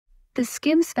The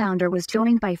Skims founder was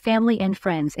joined by family and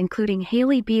friends including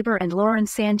Hailey Bieber and Lauren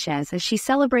Sanchez as she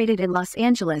celebrated in Los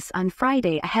Angeles on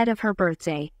Friday ahead of her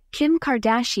birthday. Kim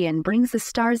Kardashian brings the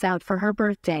stars out for her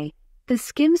birthday. The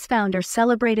Skims founder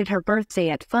celebrated her birthday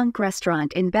at Funk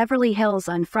Restaurant in Beverly Hills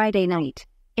on Friday night,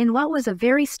 in what was a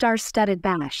very star-studded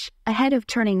bash, ahead of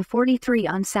turning 43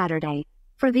 on Saturday.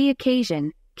 For the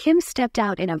occasion, Kim stepped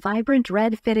out in a vibrant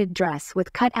red fitted dress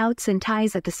with cutouts and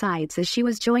ties at the sides as she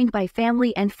was joined by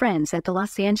family and friends at the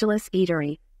Los Angeles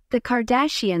eatery. The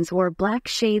Kardashians wore black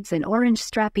shades and orange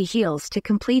strappy heels to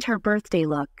complete her birthday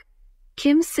look.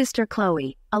 Kim's sister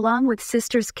Khloe, along with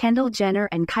sisters Kendall Jenner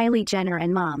and Kylie Jenner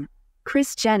and mom,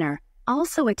 Kris Jenner,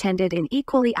 also attended in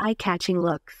equally eye-catching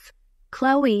looks.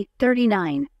 Khloe,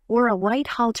 39, wore a white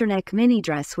halter-neck mini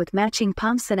dress with matching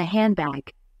pumps and a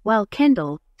handbag, while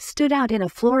Kendall stood out in a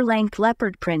floor-length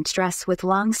leopard print dress with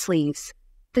long sleeves.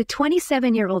 The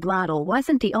 27-year-old model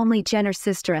wasn't the only Jenner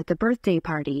sister at the birthday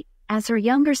party, as her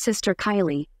younger sister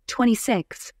Kylie,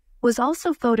 26, was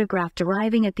also photographed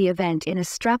arriving at the event in a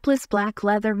strapless black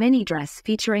leather mini dress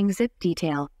featuring zip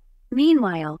detail.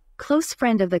 Meanwhile, close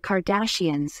friend of the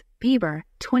Kardashians, Bieber,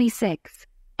 26,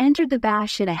 entered the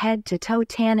bash in a head-to-toe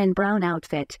tan and brown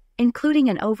outfit, including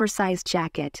an oversized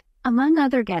jacket. Among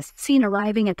other guests seen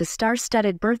arriving at the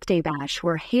star-studded birthday bash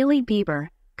were Hailey Bieber,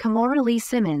 Kimora Lee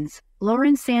Simmons,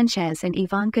 Lauren Sanchez and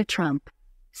Ivanka Trump.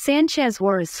 Sanchez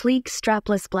wore a sleek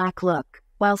strapless black look,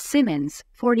 while Simmons,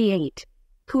 48,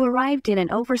 who arrived in an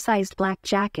oversized black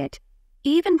jacket,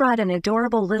 even brought an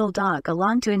adorable little dog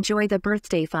along to enjoy the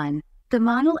birthday fun. The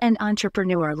model and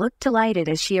entrepreneur looked delighted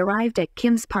as she arrived at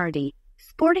Kim's party,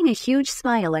 sporting a huge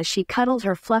smile as she cuddled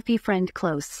her fluffy friend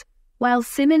close. While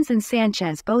Simmons and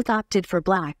Sanchez both opted for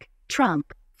black,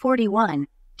 Trump, 41,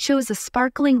 chose a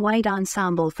sparkling white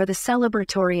ensemble for the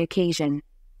celebratory occasion.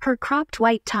 Her cropped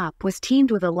white top was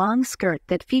teamed with a long skirt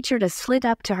that featured a slit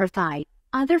up to her thigh.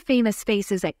 Other famous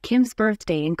faces at Kim's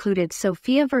birthday included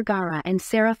Sofia Vergara and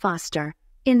Sarah Foster.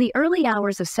 In the early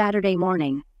hours of Saturday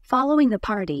morning, following the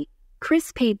party,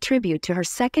 Kris paid tribute to her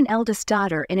second eldest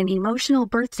daughter in an emotional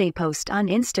birthday post on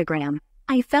Instagram.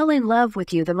 "I fell in love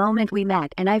with you the moment we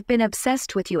met and I've been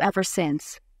obsessed with you ever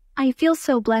since. I feel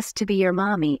so blessed to be your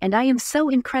mommy and I am so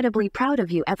incredibly proud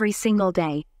of you every single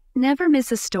day. Never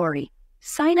miss a story.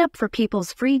 Sign up for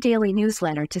People's free daily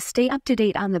newsletter to stay up to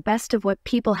date on the best of what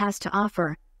People has to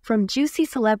offer, from juicy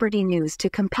celebrity news to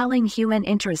compelling human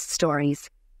interest stories.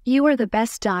 You are the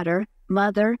best daughter,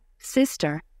 mother,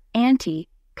 sister, auntie,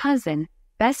 cousin,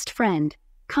 best friend,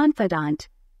 confidant,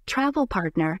 travel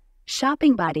partner,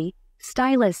 shopping buddy,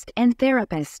 stylist and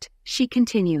therapist," she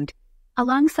continued.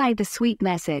 Alongside the sweet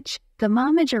message, the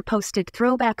momager posted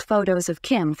throwback photos of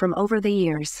Kim from over the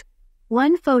years.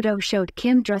 One photo showed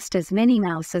Kim dressed as Minnie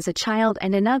Mouse as a child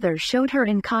and another showed her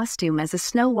in costume as a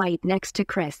Snow White next to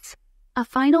Kris. A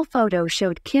final photo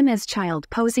showed Kim as child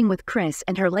posing with Kris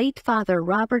and her late father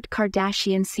Robert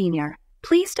Kardashian Sr.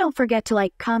 Please don't forget to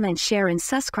like, comment, share and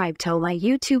subscribe to my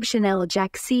YouTube channel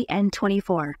Jaxcey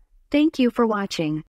N24. Thank you for watching.